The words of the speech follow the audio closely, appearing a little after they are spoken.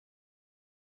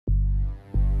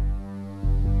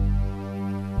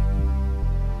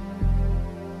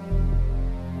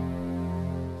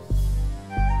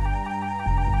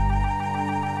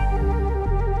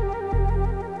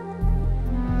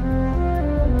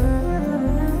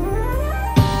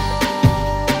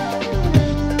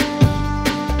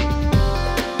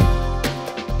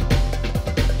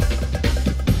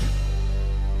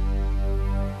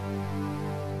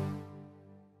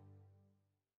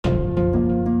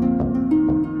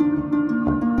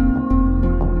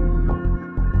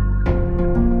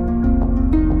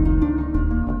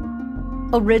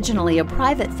Originally a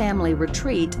private family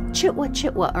retreat, Chitwa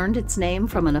Chitwa earned its name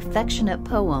from an affectionate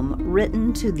poem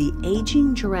written to the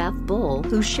aging giraffe bull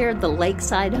who shared the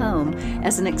lakeside home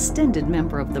as an extended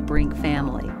member of the Brink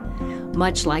family.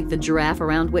 Much like the giraffe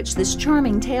around which this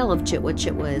charming tale of Chitwa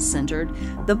Chitwa is centered,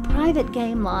 the private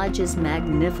game lodge is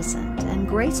magnificent and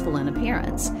graceful in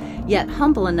appearance, yet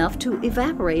humble enough to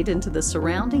evaporate into the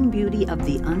surrounding beauty of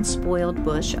the unspoiled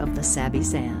bush of the Sabie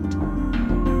Sand.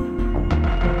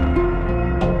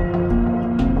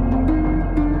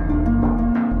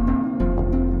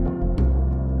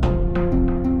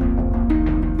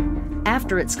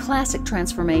 After its classic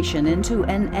transformation into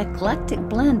an eclectic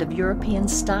blend of European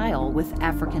style with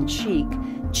African chic,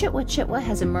 Chitwa Chitwa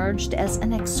has emerged as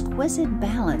an exquisite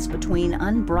balance between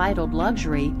unbridled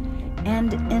luxury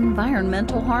and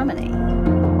environmental harmony.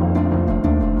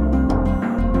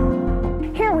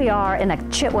 Here we are in a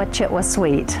Chitwa Chitwa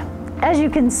suite. As you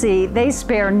can see, they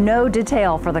spare no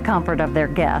detail for the comfort of their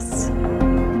guests.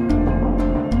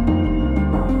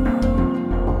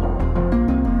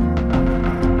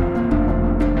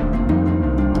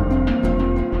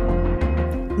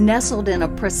 Nestled in a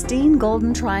pristine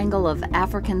golden triangle of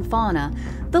African fauna,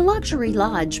 the luxury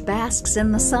lodge basks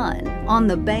in the sun on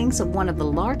the banks of one of the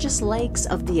largest lakes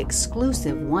of the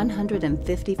exclusive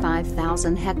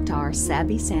 155,000-hectare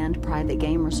Sabie Sand Private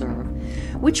Game Reserve,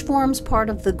 which forms part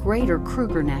of the greater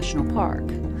Kruger National Park.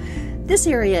 This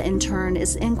area, in turn,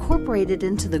 is incorporated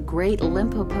into the Great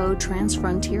Limpopo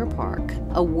Transfrontier Park,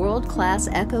 a world-class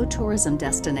ecotourism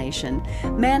destination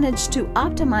managed to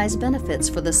optimize benefits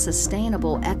for the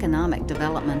sustainable economic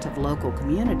development of local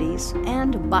communities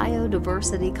and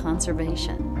biodiversity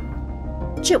conservation.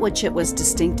 Chitwa Chitwa's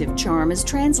distinctive charm is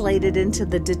translated into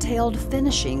the detailed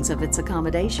finishings of its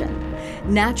accommodation.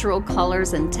 Natural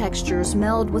colors and textures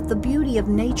meld with the beauty of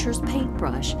nature's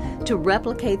paintbrush to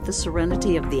replicate the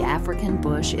serenity of the African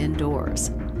bush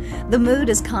indoors. The mood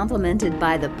is complemented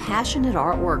by the passionate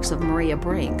artworks of Maria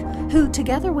Brink, who,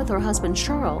 together with her husband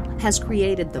Charles, has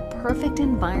created the perfect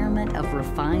environment of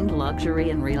refined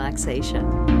luxury and relaxation.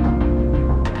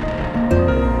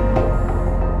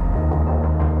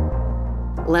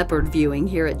 Leopard viewing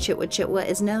here at Chitwa Chitwa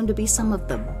is known to be some of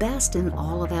the best in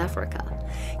all of Africa.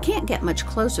 Can't get much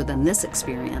closer than this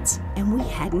experience, and we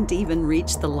hadn't even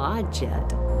reached the lodge yet.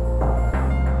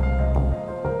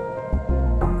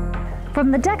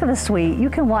 From the deck of the suite, you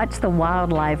can watch the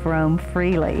wildlife roam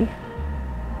freely.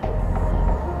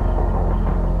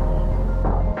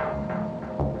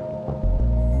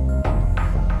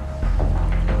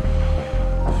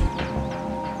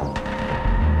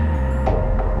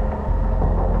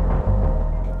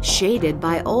 Shaded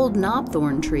by old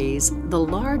knobthorn trees, the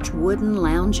large wooden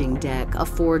lounging deck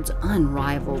affords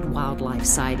unrivaled wildlife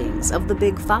sightings of the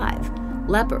Big Five: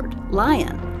 leopard,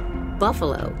 lion,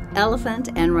 buffalo, elephant,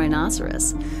 and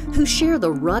rhinoceros, who share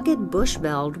the rugged bush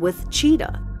veld with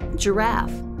cheetah,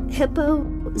 giraffe, hippo,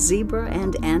 zebra,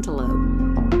 and antelope.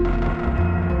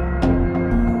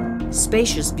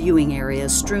 Spacious viewing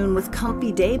areas strewn with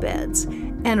comfy daybeds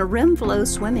and a rim-flow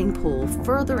swimming pool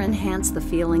further enhance the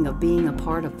feeling of being a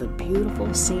part of the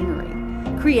beautiful scenery,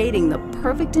 creating the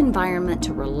perfect environment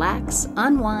to relax,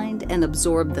 unwind, and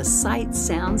absorb the sights,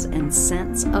 sounds, and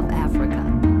scents of Africa.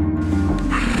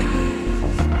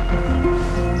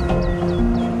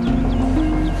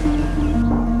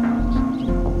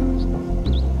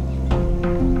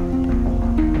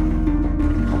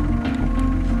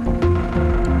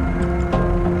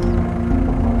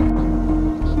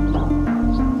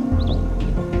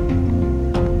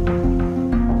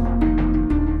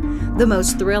 The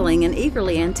most thrilling and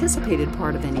eagerly anticipated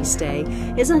part of any stay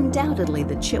is undoubtedly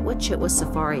the Chitwa Chitwa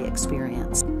Safari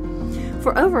experience.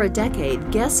 For over a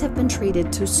decade, guests have been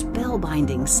treated to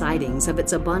spellbinding sightings of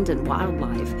its abundant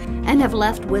wildlife and have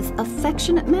left with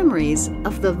affectionate memories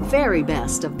of the very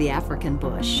best of the African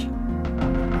bush.